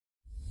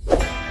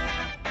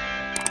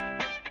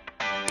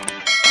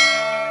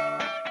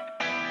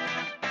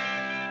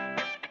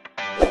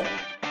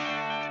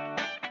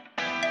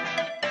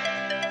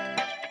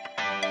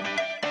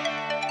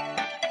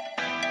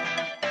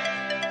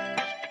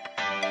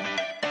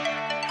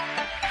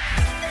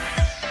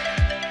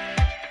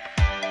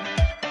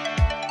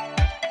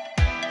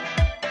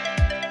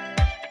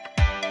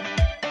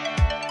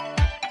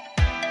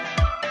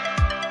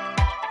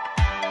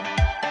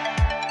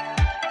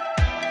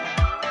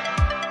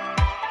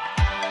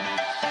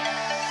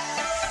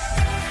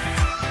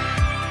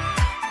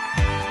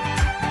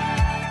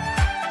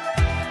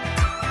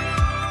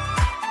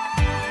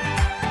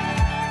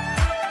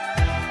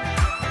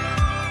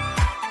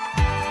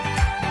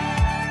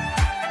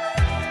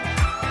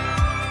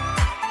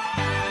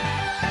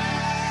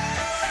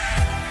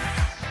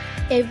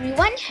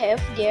Everyone have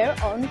their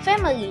own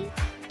family.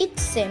 It's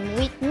same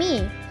with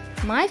me.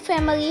 My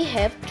family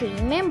have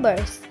 3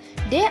 members.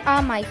 They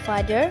are my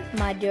father,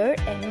 mother,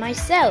 and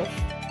myself.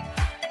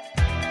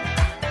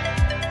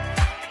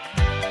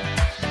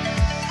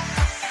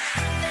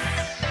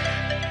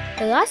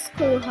 Last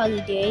school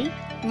holiday,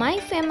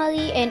 my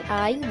family and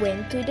I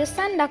went to the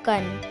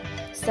Sandakan.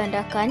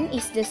 Sandakan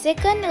is the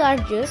second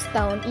largest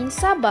town in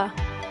Sabah.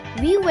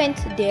 We went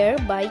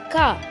there by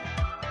car.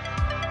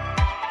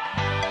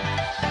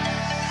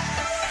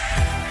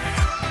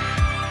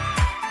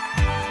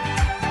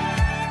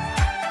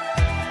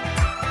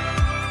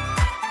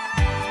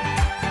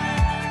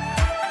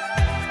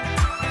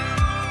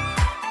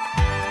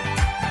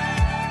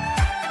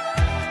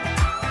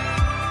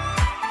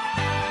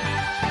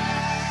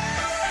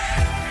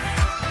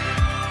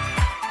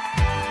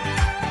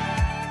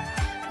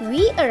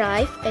 We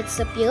arrived at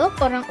Sipilok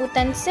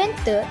Orangutan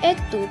Center at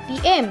 2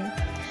 p.m.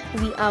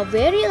 We are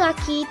very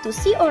lucky to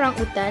see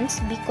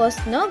orangutans because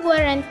no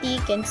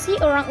guarantee can see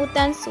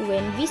orangutans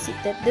when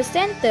visited the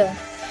center.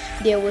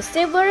 There were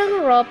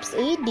several ropes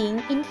leading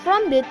in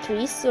from the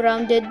trees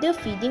surrounded the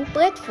feeding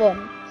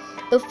platform.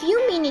 A few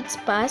minutes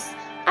passed,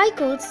 I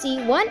could see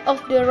one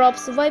of the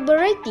ropes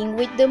vibrating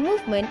with the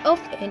movement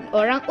of an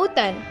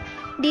orangutan.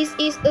 This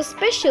is a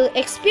special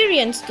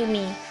experience to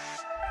me.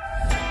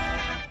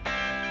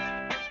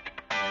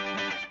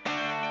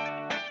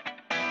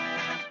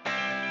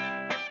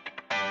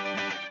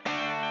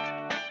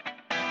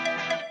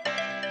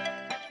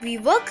 We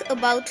walked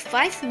about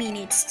 5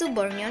 minutes to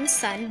Borneon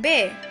Sun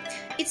Bay.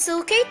 It's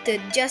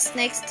located just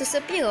next to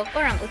Sipilok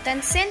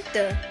Orangutan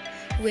Center.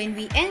 When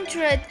we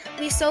entered,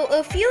 we saw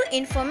a few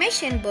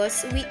information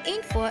boards with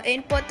info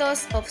and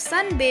photos of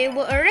Sun Bay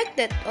were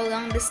erected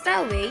along the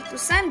stairway to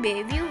Sun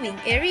Bay viewing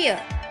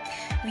area.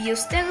 We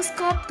used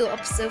telescope to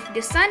observe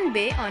the Sun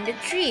Bay on the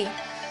tree.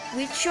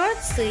 With short,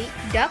 sleek,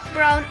 dark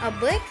brown or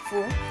black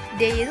fur,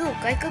 they look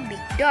like a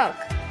big dog.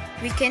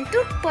 We can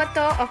take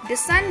photo of the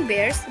sun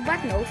bears but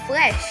no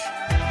flesh.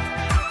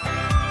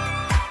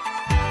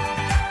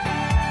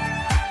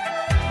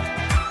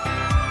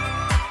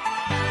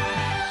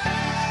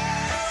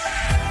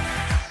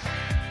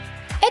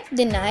 At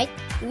the night,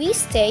 we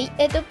stayed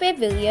at the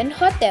Pavilion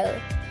Hotel.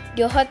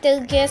 The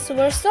hotel guests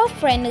were so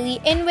friendly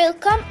and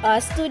welcomed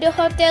us to the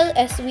hotel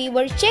as we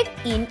were checked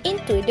in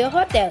into the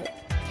hotel.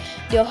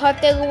 The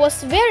hotel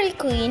was very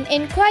clean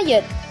and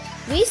quiet.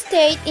 We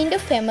stayed in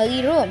the family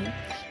room.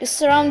 The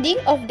surrounding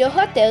of the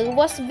hotel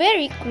was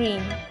very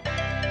clean.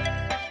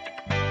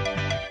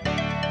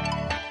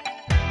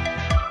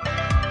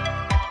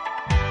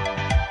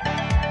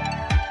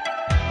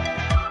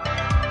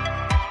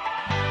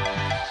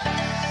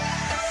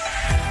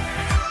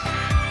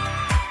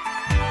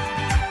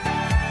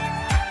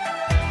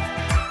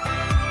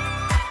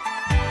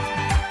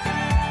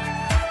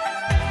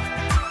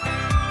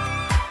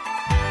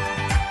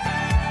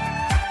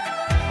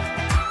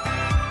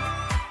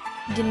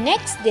 The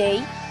next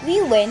day, we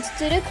went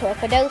to the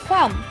Crocodile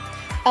Farm.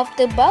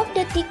 After bought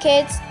the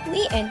tickets,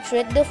 we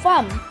entered the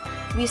farm.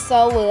 We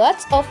saw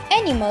lots of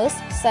animals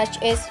such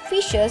as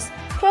fishes,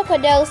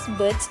 crocodiles,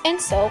 birds, and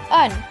so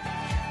on.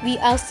 We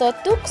also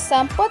took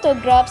some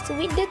photographs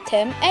with the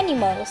tame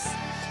animals.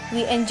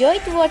 We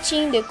enjoyed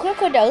watching the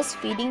crocodiles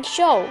feeding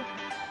show.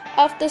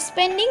 After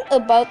spending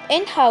about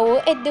an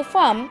hour at the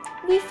farm,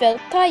 we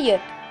felt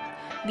tired.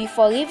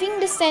 Before leaving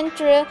the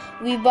center,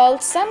 we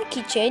bought some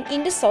keychain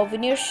in the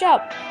souvenir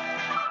shop.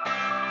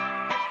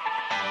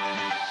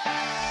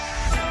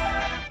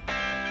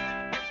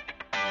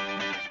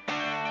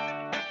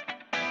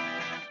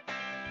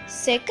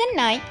 Second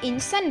night in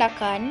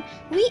Sandakan,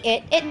 we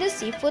ate at the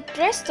seafood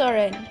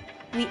restaurant.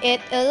 We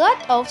ate a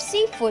lot of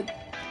seafood.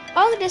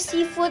 All the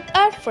seafood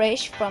are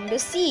fresh from the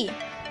sea.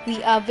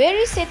 We are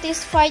very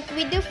satisfied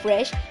with the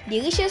fresh,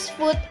 delicious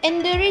food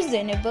and the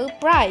reasonable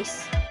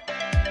price.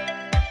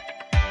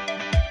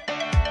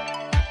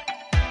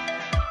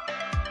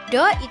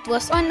 Though it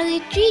was only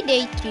a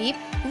 3-day trip,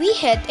 we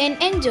had an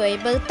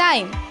enjoyable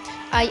time.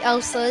 I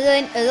also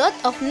learned a lot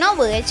of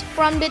knowledge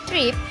from the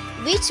trip,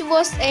 which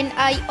was an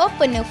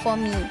eye-opener for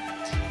me.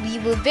 We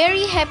were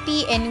very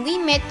happy and we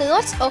made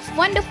lots of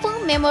wonderful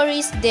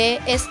memories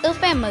there as a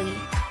family.